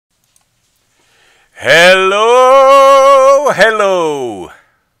Hello, hello.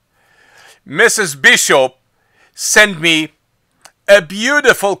 Mrs. Bishop sent me a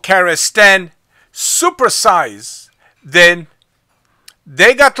beautiful Karastan supersize. Then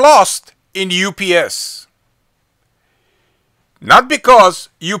they got lost in UPS. Not because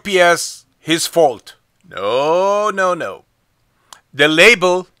UPS his fault. No, no, no. The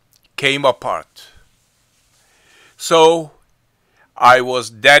label came apart. So I was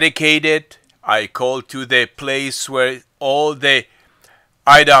dedicated. I called to the place where all the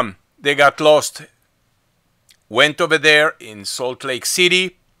item they got lost. Went over there in Salt Lake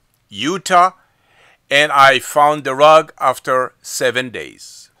City, Utah, and I found the rug after 7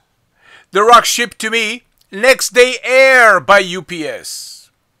 days. The rug shipped to me next day air by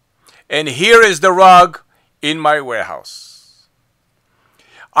UPS. And here is the rug in my warehouse.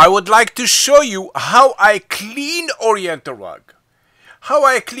 I would like to show you how I clean Oriental rug. How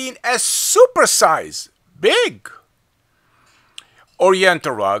I clean a supersize, big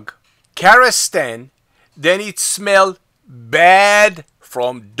Oriental rug, Karastan, then it smelled bad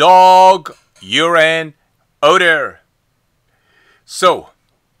from dog urine odor. So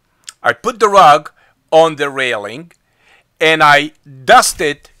I put the rug on the railing and I dust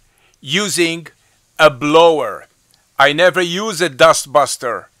it using a blower. I never use a dust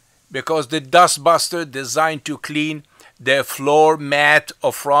buster because the dust buster designed to clean the floor mat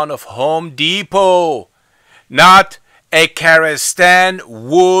of front of Home Depot, not a Karastan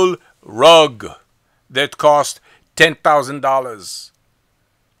wool rug that cost $10,000.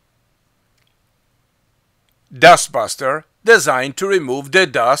 Dustbuster designed to remove the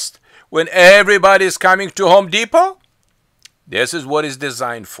dust when everybody is coming to Home Depot. This is what it's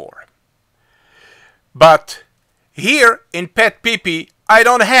designed for. But here in PetPeePee, I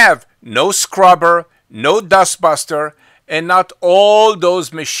don't have no scrubber, no dustbuster, and not all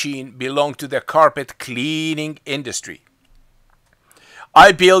those machines belong to the carpet cleaning industry.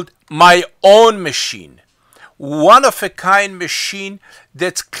 I build my own machine, one-of-a-kind machine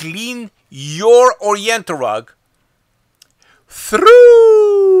that's clean your Oriental rug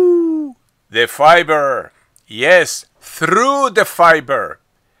through the fiber. Yes, through the fiber.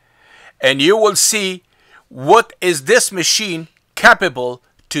 And you will see what is this machine capable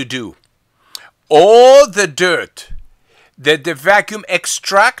to do. All the dirt that the vacuum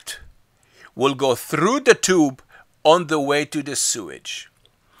extract will go through the tube on the way to the sewage.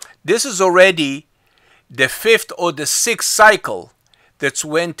 This is already the 5th or the 6th cycle that's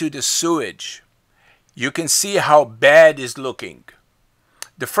went to the sewage. You can see how bad it's looking.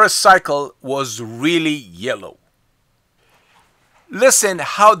 The first cycle was really yellow. Listen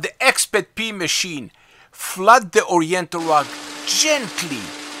how the PetPeePee machine flood the Oriental rug gently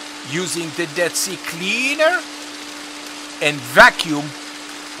using the Dead Sea cleaner and vacuum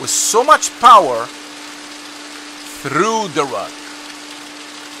with so much power through the rug.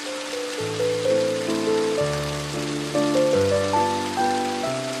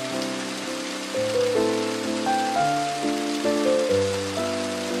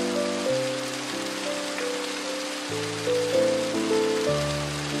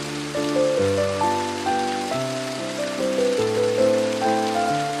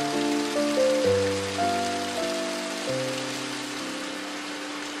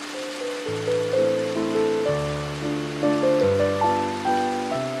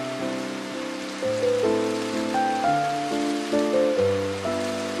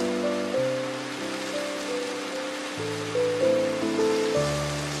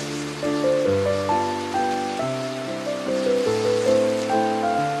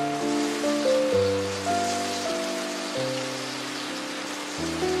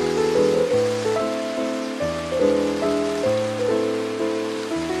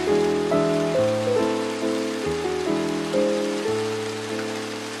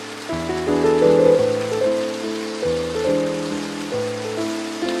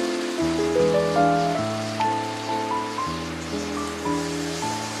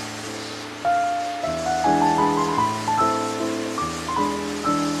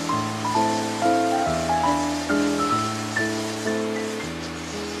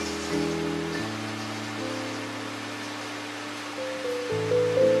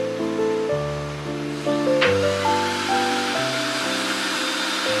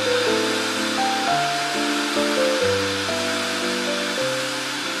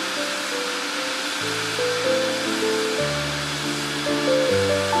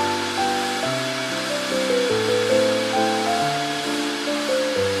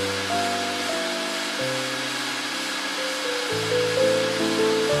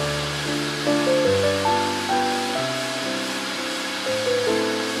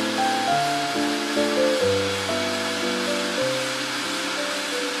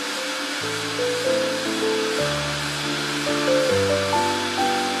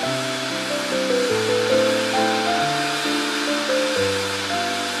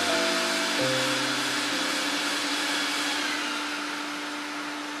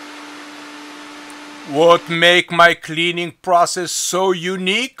 What make my cleaning process so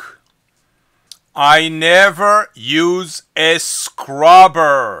unique? I never use a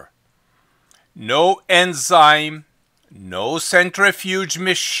scrubber. No enzyme, no centrifuge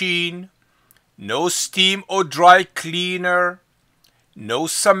machine, no steam or dry cleaner, no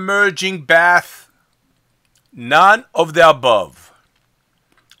submerging bath, none of the above.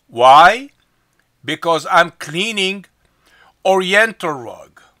 Why? Because I'm cleaning Oriental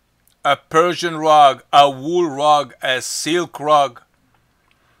rug, a Persian rug, a wool rug, a silk rug.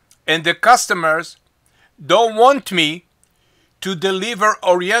 And the customers don't want me to deliver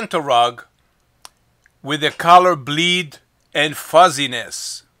Oriental rug with a color bleed and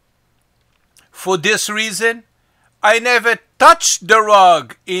fuzziness. For this reason, I never touch the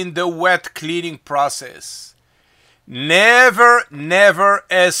rug in the wet cleaning process. Never, never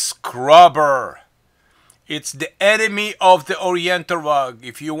a scrubber. It's the enemy of the Oriental rug.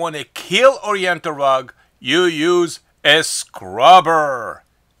 If you want to kill Oriental rug, you use a scrubber.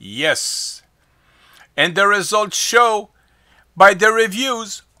 Yes. And the results show by the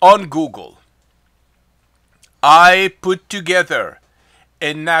reviews on Google. I put together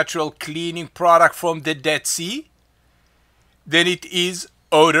a natural cleaning product from the Dead Sea, then it is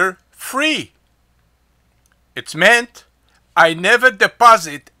odor free. It's meant I never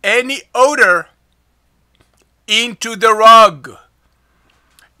deposit any odor into the rug.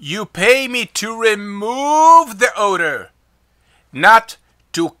 You pay me to remove the odor, not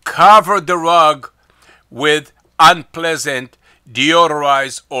to cover the rug with unpleasant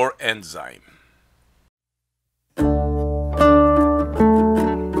deodorize or enzyme.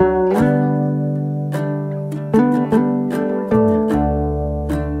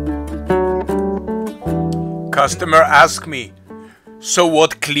 Customer asked me, so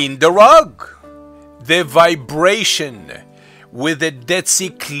what cleaned the rug? The vibration with the Dead Sea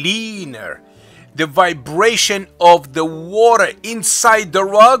cleaner, the vibration of the water inside the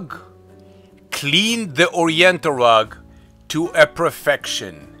rug, cleaned the Oriental rug to a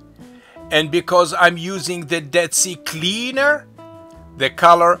perfection. And because I'm using the Dead Sea cleaner, the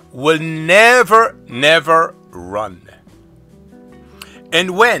color will never, never run.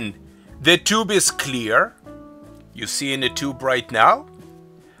 And when the tube is clear, you see in the tube right now,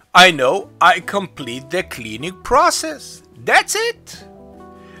 I know I complete the cleaning process. That's it.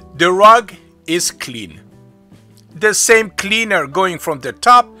 The rug is clean. The same cleaner going from the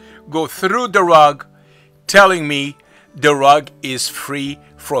top go through the rug, telling me the rug is free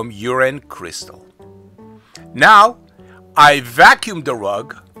from urine crystal. Now I vacuum the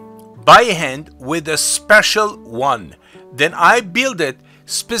rug by hand with a special one. Then I build it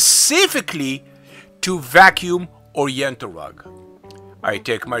specifically to vacuum Oriental rug. I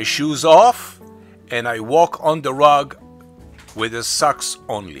take my shoes off and I walk on the rug with the socks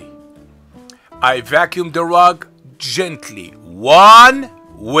only. I vacuum the rug gently, one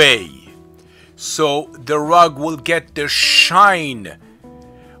way, so the rug will get the shine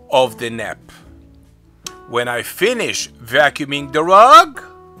of the nap. When I finish vacuuming the rug,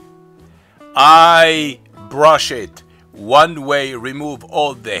 I brush it one way, remove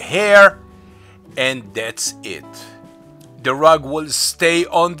all the hair, and that's it. The rug will stay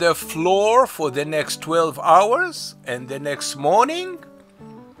on the floor for the next 12 hours, and the next morning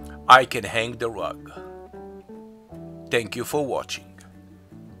I can hang the rug. Thank you for watching.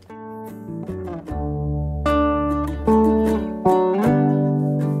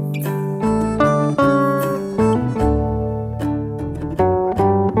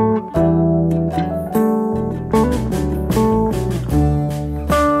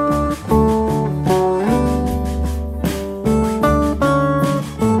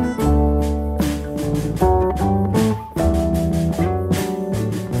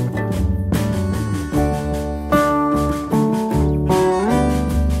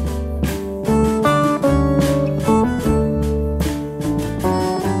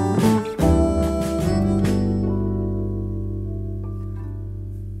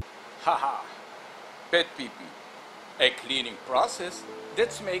 Haha, PetPeePee, a cleaning process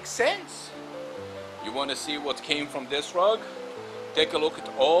that makes sense. You want to see what came from this rug? Take a look at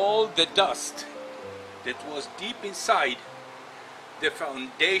all the dust that was deep inside the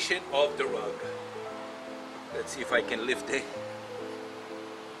foundation of the rug. Let's see if I can lift it.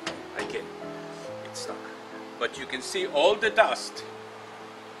 I can. It's stuck. But you can see all the dust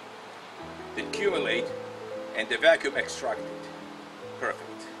that accumulate and the vacuum extract it. Perfect.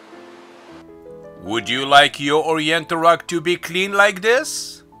 Would you like your Oriental rug to be clean like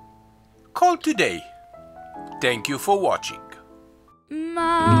this? Call today. Thank you for watching.